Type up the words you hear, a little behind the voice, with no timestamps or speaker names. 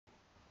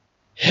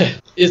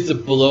It's the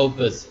below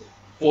plus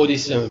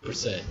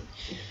 47%.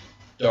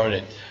 Darn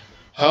it.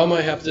 How am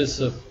I have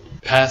to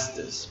pass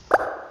this?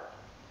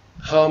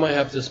 How am I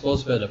have to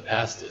supposed to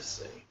pass this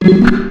thing?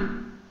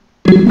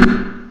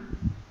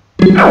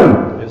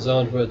 It's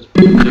not what's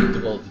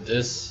predictable to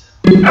this.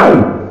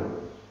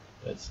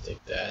 Let's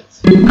take that.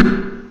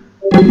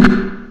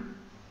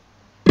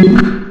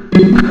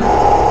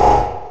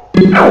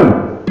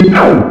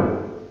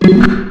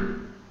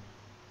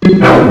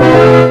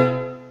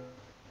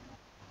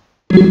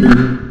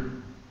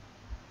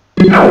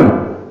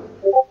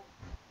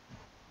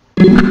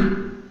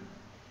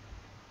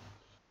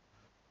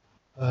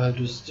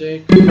 Just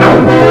take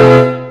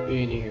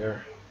in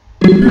here,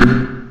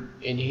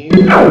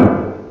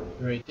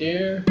 right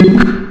there,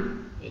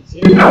 it's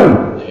here,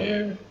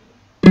 there.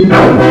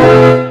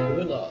 Move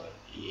along,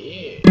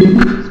 yeah,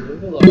 let's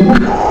move along.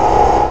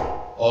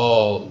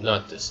 Oh,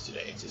 not this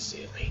today, it's a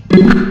ceiling.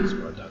 Let's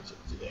run down to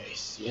today's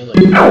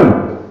ceiling.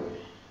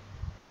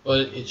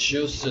 But it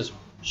shows this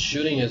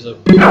shooting as a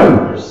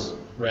course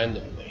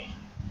randomly.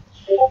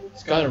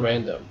 It's kind of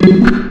random.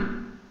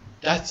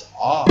 That's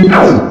odd.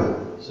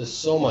 There's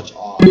so much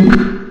off.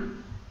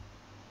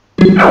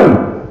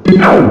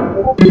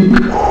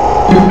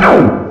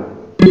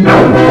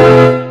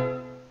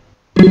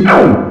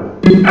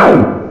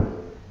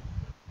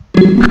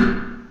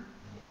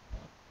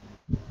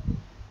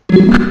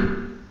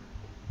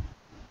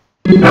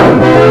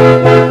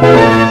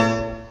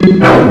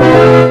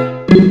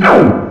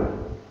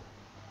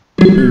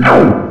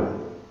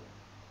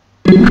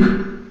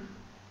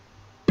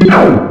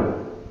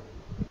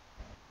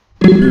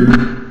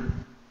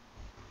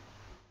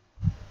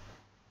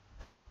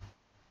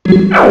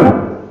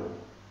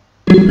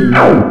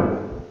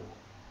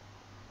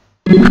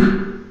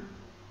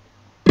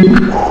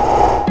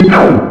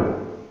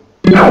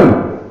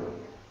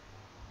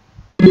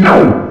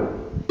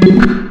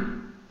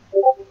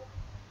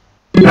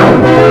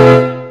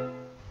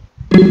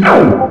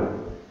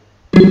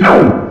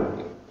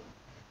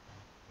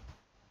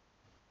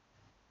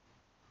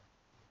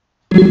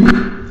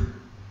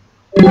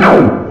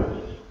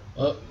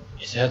 Oh,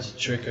 it has to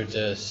trigger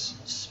this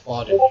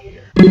spot in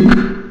here.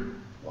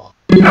 Wow.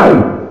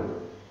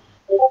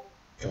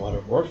 Come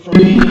on, work for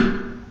me.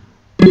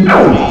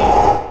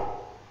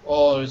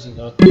 Oh, this is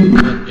not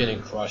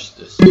getting crushed.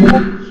 This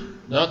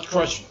not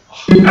crushed.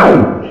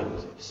 Oh,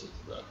 this is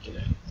not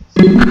connected.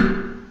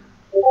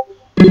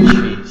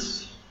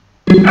 Jeez.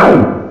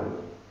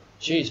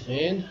 Jeez,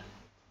 man.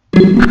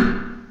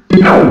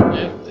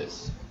 Connect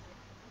this.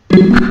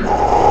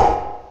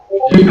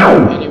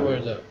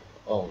 Anywhere that.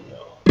 Oh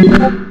no.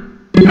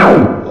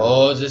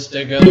 Oh, this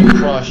they're gonna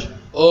crush.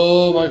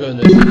 Oh my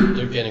goodness,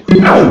 they're getting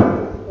crushed.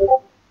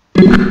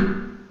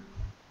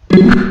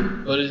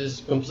 But it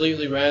is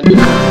completely random.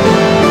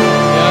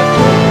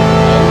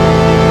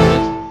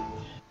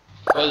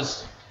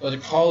 But the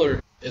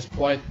color is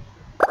quite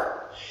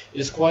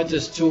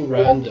just too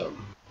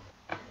random.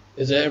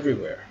 It's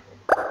everywhere.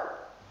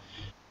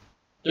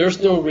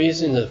 There's no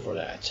reason for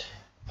that.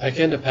 I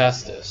can't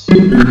pass this.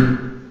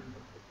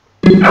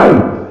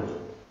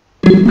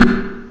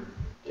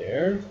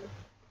 There.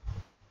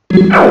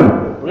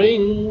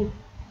 Ring.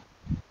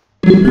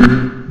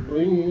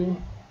 Ring.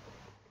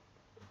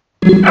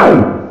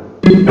 Oh.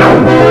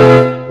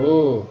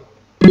 Ooh.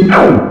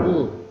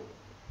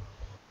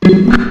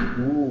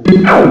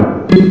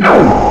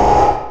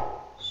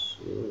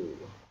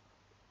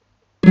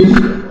 So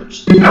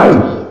much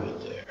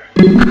stuff there.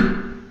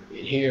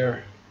 In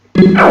here.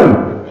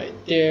 Right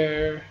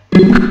there.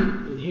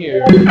 In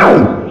here.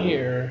 In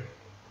here.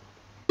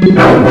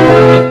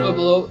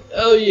 Below.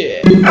 Oh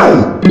yeah.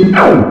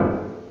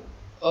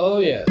 Oh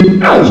yeah.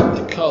 Match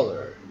the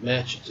color.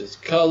 Match this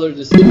color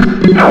this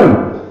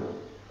time.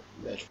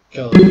 Match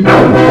color.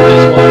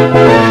 This one.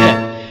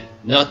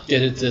 Not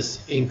get this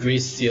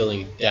increased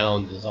ceiling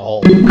down this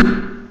hole. Fire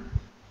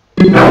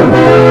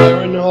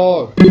in the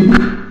hole.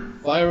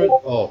 Fire it.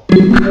 Oh.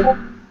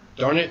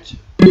 Darn it.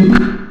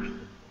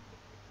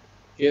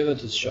 Give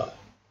it a shot.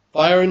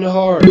 Fire in the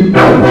heart.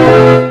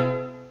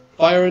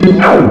 Fire in the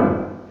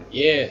heart.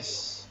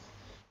 Yes.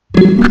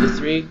 The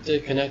three to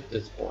connect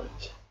this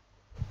point.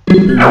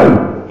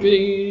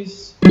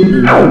 Goodies.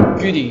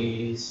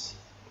 Goodies.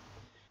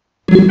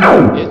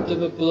 Hit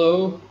the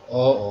blow.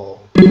 Uh-oh.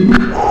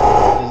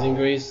 This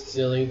increased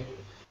ceiling.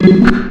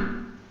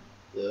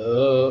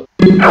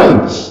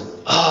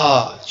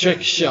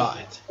 Trick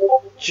shot.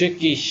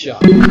 Tricky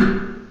shot.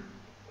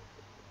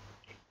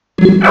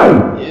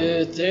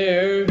 Yeah,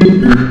 there.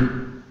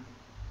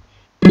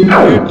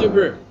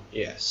 YouTuber.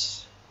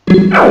 Yes.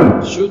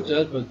 Shoot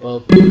that with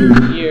both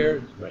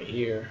here, right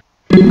here.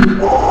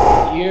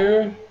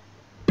 Here.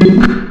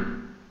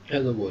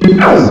 Hello, what do you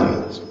see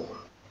this one?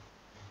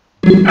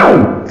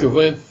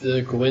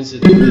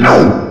 Coincidence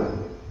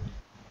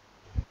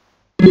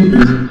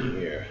is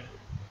here.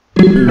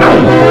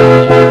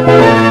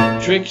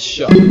 Trick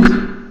shot.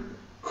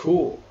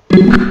 Cool.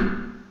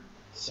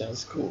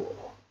 Sounds cool.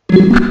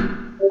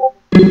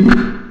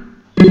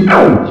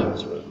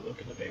 That's what I'm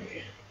looking at,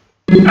 baby.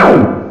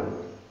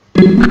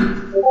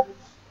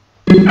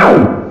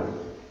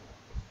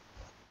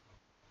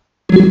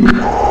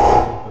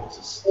 It's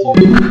a steel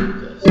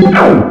test.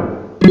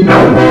 You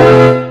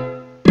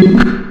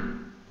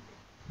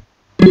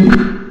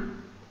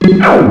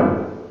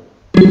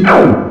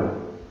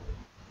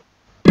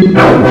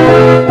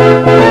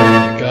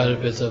got a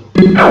bit of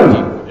deep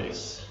for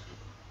this.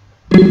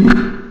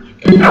 You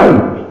got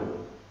it.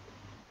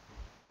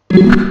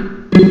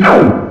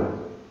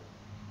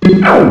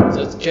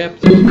 That's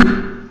capital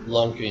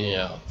lunking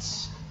out.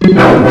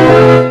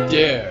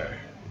 There.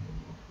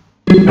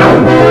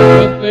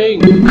 Good thing.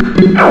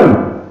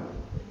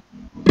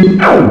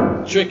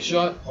 Trick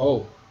shot.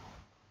 Oh,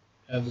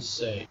 have to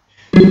say.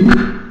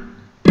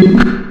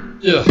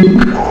 Yeah.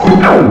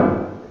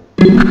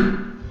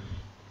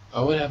 I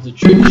would have the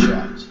trick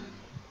shot.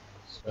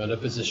 It's out of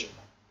position.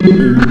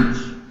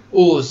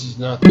 Oh, this is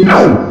not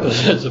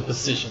that's a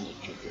position to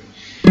trigger.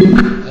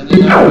 And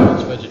then I'm going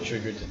to try to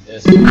trigger to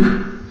this.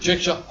 Trick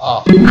shot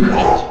off.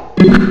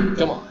 Right.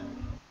 Come on.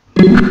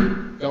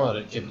 Come on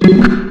and keep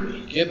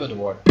it. Keep it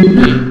work.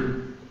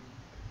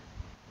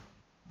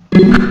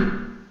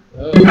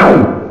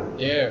 Oh,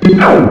 there.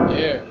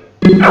 There.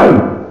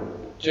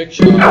 Trick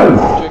shot.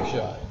 Trick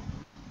shot.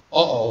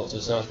 Uh-oh,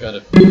 it's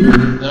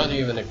not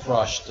even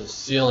across the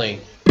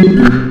ceiling.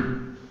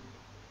 There.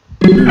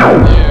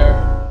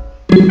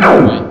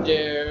 Right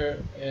there.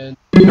 And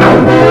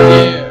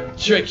there.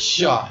 Trick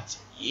shot.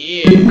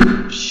 Yeah.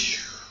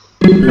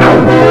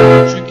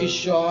 Tricky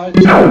shot.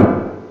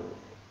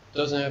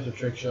 Doesn't have the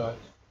trick shot.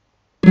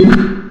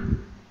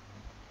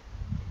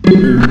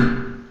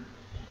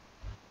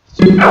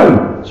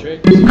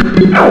 Trick.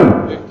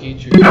 Tricky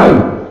trick.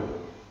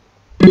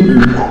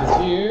 It's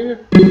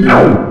here.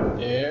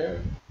 There.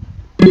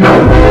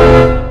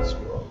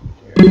 Scroll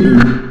here.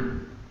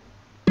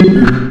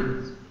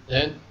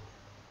 Then.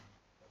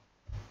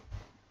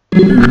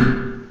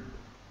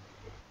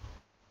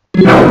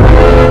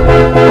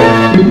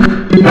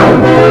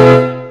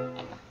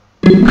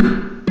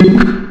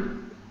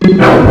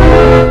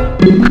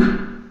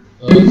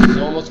 Oh, this is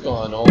almost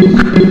gone.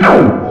 Almost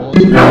gone.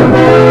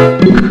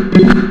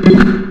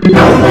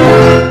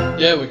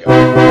 There we go.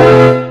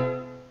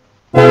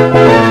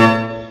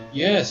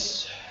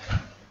 Yes.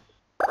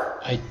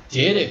 I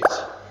did it.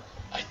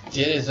 I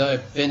did it. I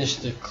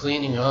finished the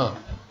cleaning up.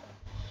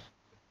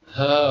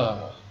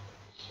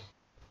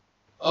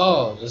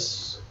 Oh, this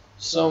is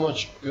so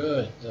much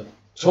good.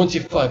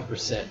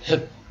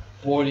 25%,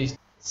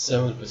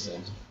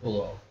 47%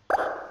 below.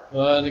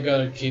 But I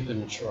gotta keep it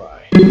and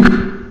try.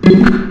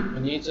 I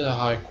need a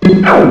high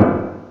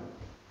quality.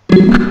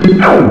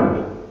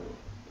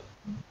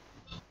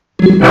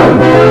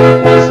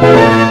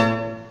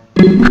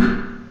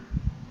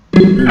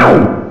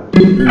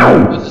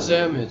 With this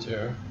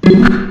amateur.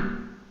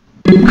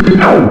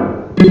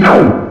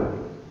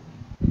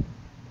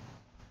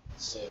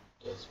 Save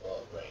as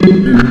well, right?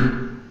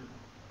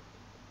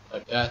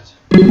 Like that.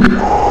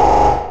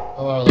 How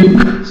about like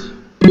that?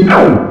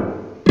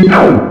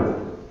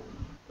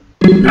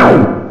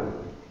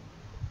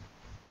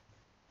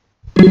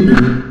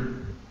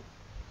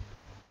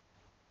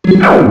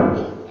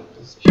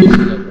 This piece is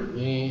up for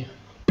me.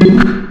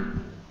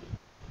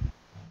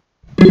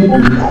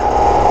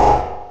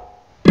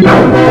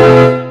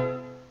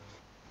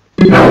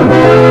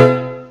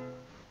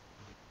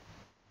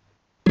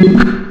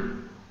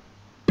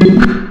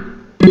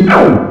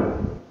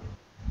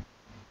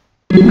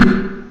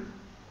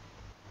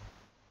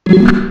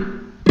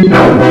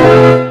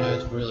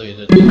 That really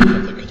didn't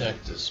have to connect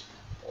this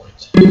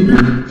point.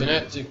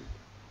 Connect to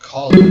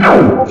collar.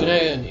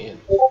 Connect in.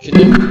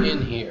 Connect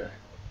in here.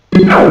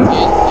 In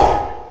there.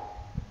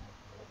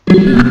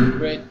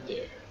 And right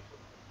there.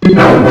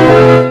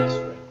 It's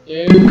right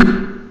there.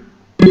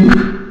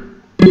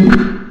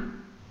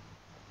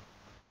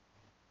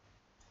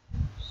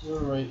 So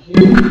right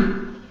here.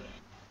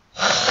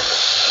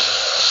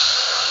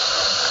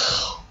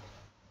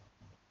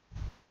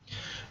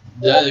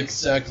 That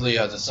exactly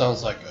as it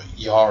sounds like a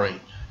yarn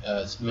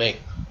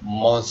make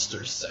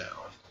monster sound.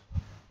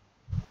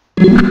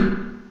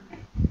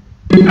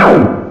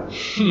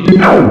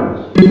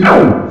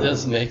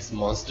 This makes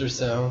monster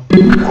sound.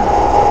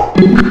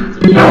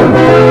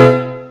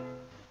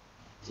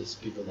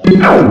 Just people like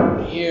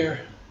this here.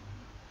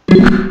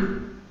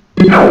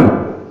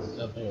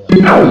 Something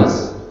like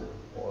this.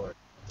 Or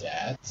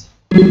that.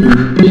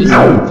 This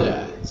or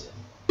that.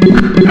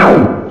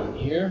 In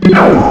here.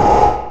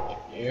 Like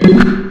here.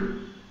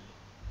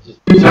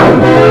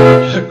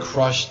 Just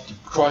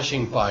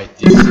crushing by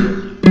this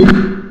ceiling.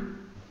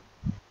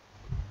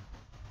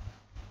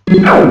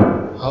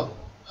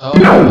 How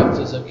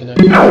does that connect?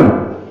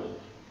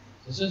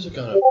 This is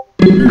gonna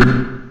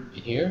in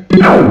here,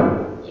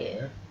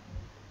 there,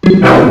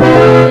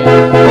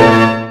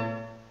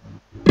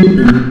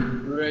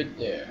 right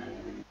there,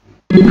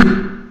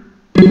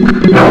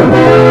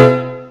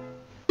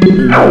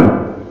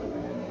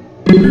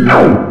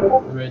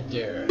 right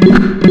there.